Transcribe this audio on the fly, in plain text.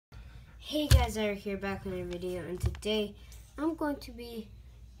Hey guys, Eric here, back with a video, and today I'm going to be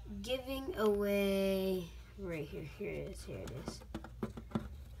giving away right here. Here it is.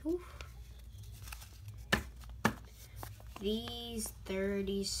 Oof. These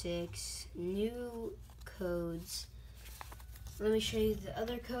 36 new codes. Let me show you the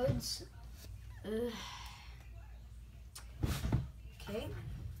other codes. Okay,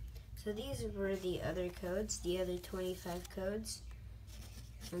 so these were the other codes, the other 25 codes.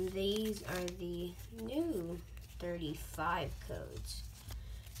 And these are the new 35 codes.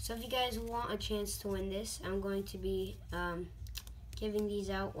 So if you guys want a chance to win this, I'm going to be giving these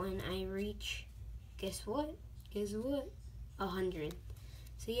out when I reach, guess what? 100.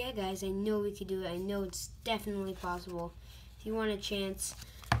 So yeah guys, I know we could do it. I know it's definitely possible. If you want a chance,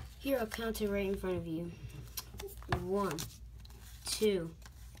 here I'll count it right in front of you. 1, 2,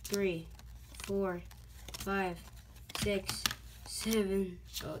 3, 4, 5, 6, 7,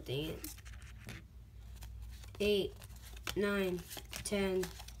 oh dang it, 8, 9, 10,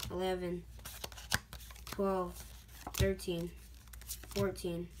 11, 12, 13,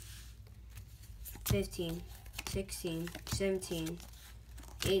 14, 15, 16, 17,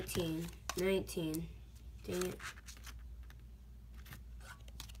 18, 19, dang it,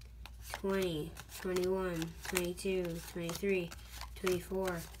 20, 21, 22, 23,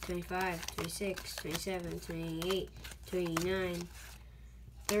 24, 25, 26, 27, 28, 29,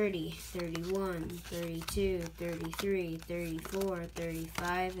 30, 31, 32, 33, 34,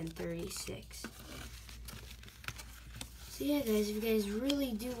 35, and 36. So yeah guys, if you guys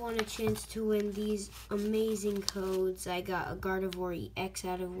really do want a chance to win these amazing codes, I got a Gardevoir EX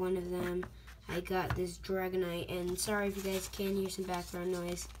out of one of them. I got this Dragonite, and sorry if you guys can hear some background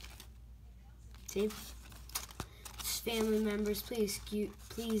noise. See? Just family members, please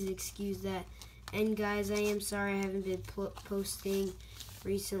excuse that. And guys, I am sorry I haven't been posting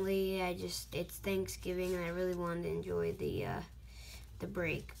recently. It's Thanksgiving and I really wanted to enjoy the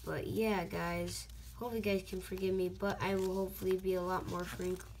break. But yeah guys, hope you guys can forgive me, but I will hopefully be a lot more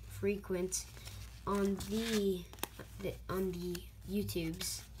frequent on the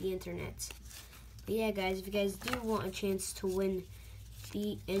YouTubes, the internet. But yeah guys, if you guys do want a chance to win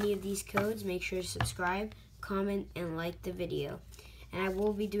any of these codes, make sure to subscribe, comment, and like the video. And I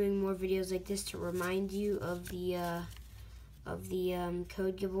will be doing more videos like this to remind you of the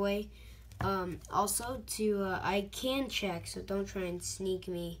code giveaway. Also, I can check, so don't try and sneak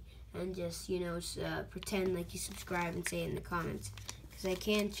me and just pretend like you subscribe and say it in the comments, because I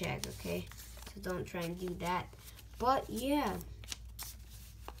can check. Okay, so don't try and do that. But yeah,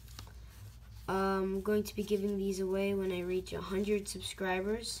 I'm going to be giving these away when I reach 100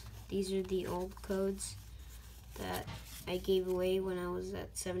 subscribers. These are the old codes that I gave away when I was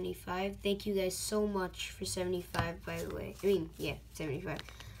at 75. Thank you guys so much for 75, by the way. 75.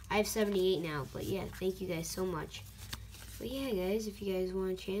 I have 78 now, but yeah, thank you guys so much. But yeah, guys, if you guys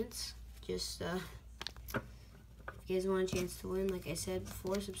want a chance, just if you guys want a chance to win, like I said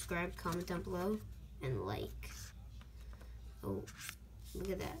before, subscribe, comment down below, and like. Oh,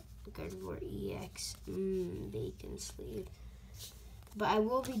 look at that. Gardevoir EX. Bacon sleeve. But I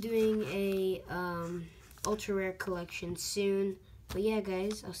will be doing a ultra rare collection soon. But yeah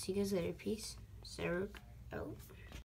guys, I'll see you guys later. Peace. Saruk out.